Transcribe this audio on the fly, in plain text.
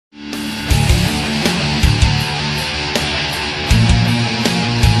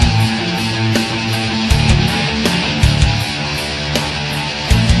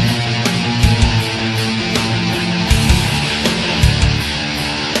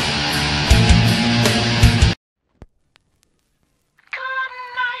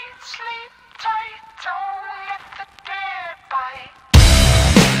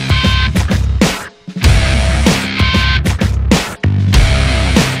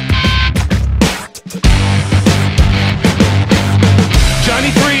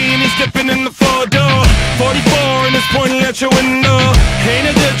at your window. Ain't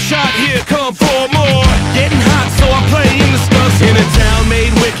a good shot, here come for more. Getting hot, so I play in the stars. In a town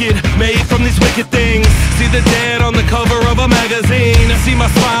made wicked, made from these wicked things. See the dead on the cover of a magazine. See my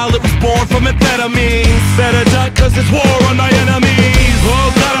smile, it was born from amphetamines. Better duck, cause it's war on my enemies.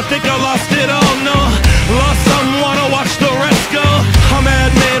 Oh God, I think I lost it all, no. Lost someone, I watch the rest go. I'm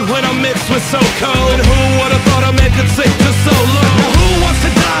madman when I'm mixed with so cold. And who would've thought I'd make it sick to so low? Now who wants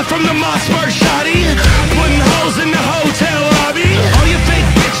to die from the Mossberg shotty? Putting holes in the hotel lobby. All you fake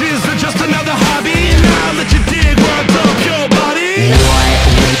bitches are just another hobby. And I'll let you dig where I dump your body. What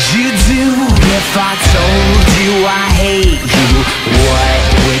would you do if I told you I hate you? What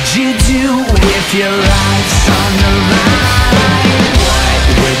would you do if your life's on the line? What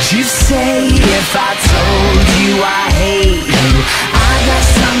would you say if I told you I hate you? I got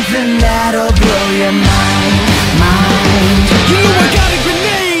something that'll blow your mind. You know I got a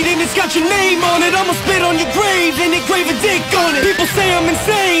grenade and it's got your name on it. I'ma spit on your grave and engrave a dick on it. People say I'm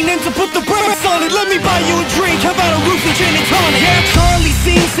insane and to put the brakes on it, let me buy you a drink, how about a roof and gin and tonic? Yeah, Charlie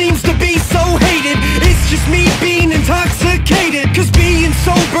seems to be so hated. It's just me being intoxicated, cause being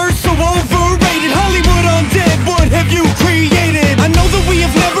sober so overrated. Hollywood undead, what have you created? I know that we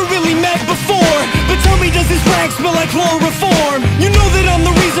have never really met before, but tell me, does this rag smell like chloroform? You know that I'm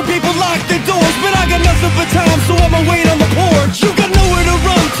the reason people lock their doors, but I got nothing but time, so I'ma wait on the porch. You got nowhere to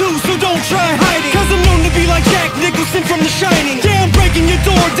run to, so don't try hiding, cause I'm known to be like Jack Nicholson from The Shining. Yeah, I'm breaking your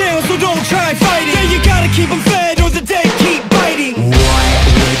door down, so don't try fighting. Yeah, you gotta keep them fed or the dead keep biting. What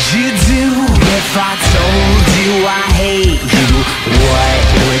would you do if I told you I hate you? What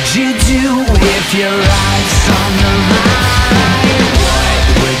would you do if your life's on the line? What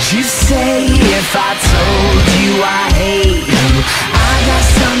would you say if I told you I hate you? I got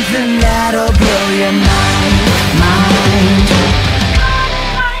something that'll blow your mind.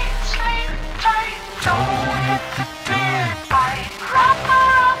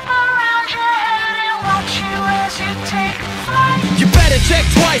 Check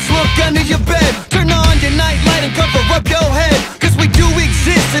twice, look under your bed. Turn on your nightlight and cover up your head, cause we do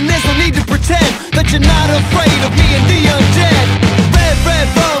exist and there's no need to pretend that you're not afraid of me and the undead. Red, red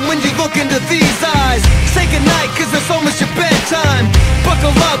rum when you look into these eyes. Say goodnight cause it's almost your bedtime.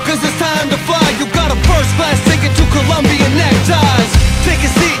 Buckle up cause it's time to fly. You got a first class ticket to Colombian neckties. Take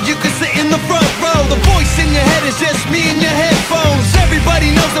a seat, you can sit in the front row. The voice in your head is just me and your headphones.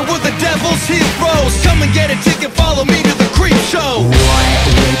 Everybody knows that we're the devil's heroes. Come and get a ticket, follow me to the creep show. What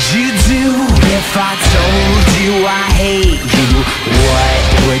would you do if I told you I hate you? What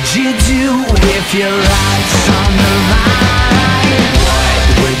would you do if your life's on the line?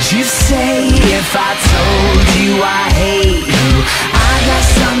 What would you say if I told you I hate you? I got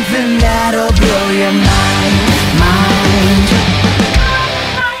something that'll blow your mind.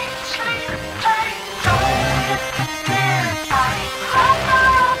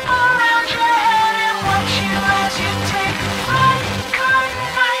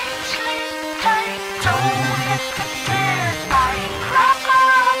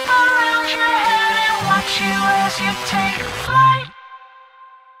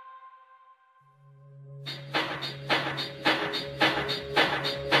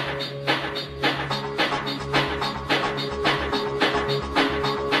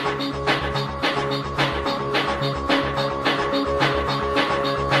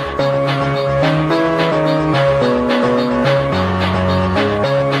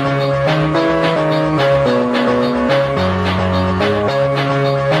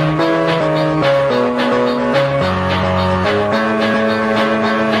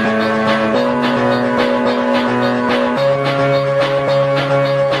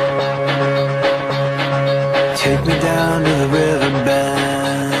 Take me down to the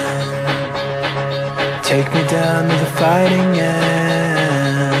riverbed. Take me down to the fighting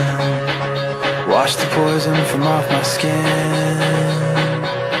end. Wash the poison from off my skin.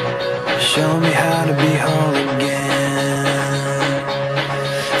 Show me how to be whole again.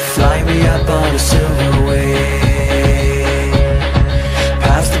 Fly me up on a silver wave,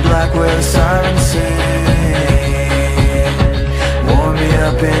 past the black where the sirens sing. Warm me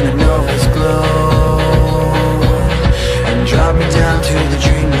up in the nova's glow, drop me down to the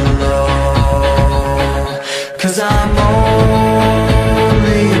dream below. Cause I'm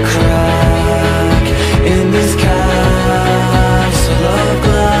only a crack in this castle of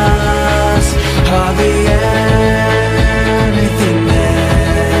glass. Hardly anything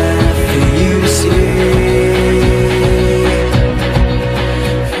there for you to see,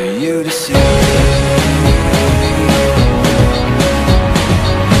 for you to see.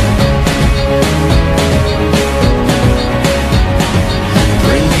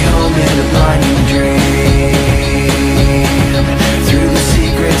 Bring me home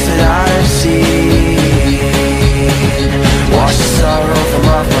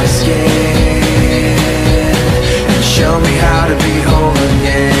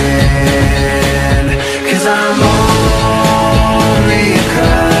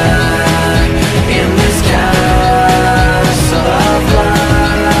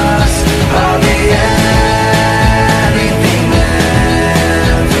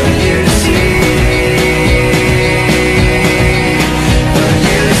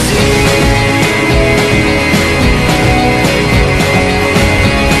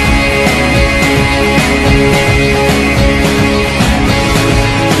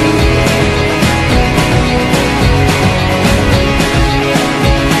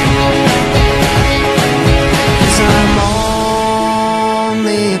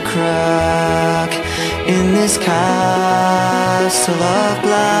crack in this castle of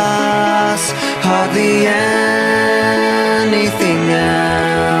glass. Hardly anything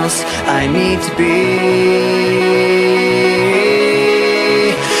else I need to be.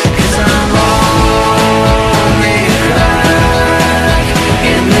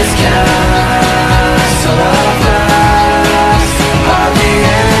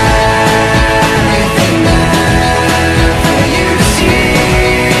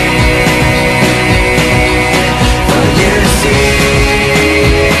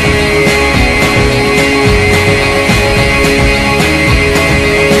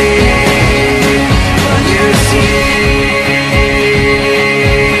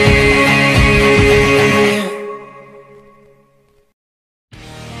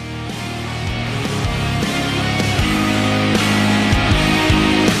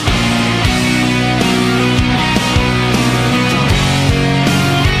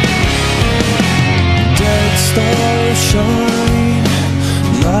 Shine,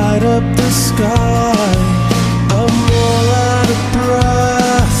 light up the sky. I'm all out of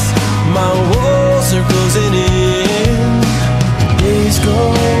breath, my walls are closing in. Days go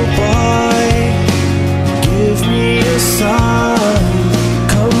by, give me a sign.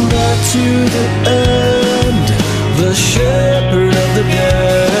 Come back to the end, the shepherd of the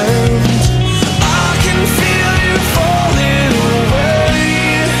band. I can feel you falling away,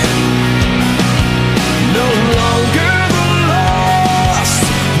 no longer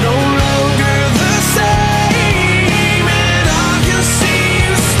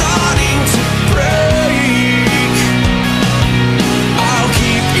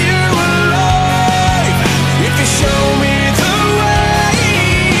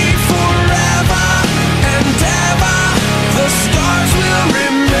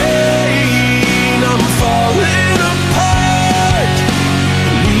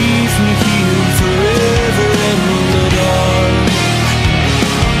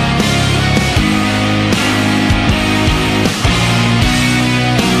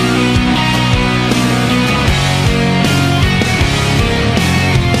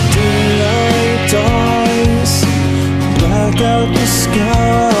out the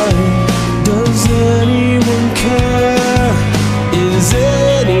sky. Does anyone care? Is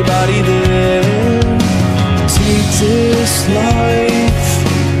anybody there? Take this life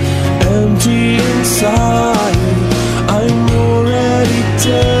empty inside.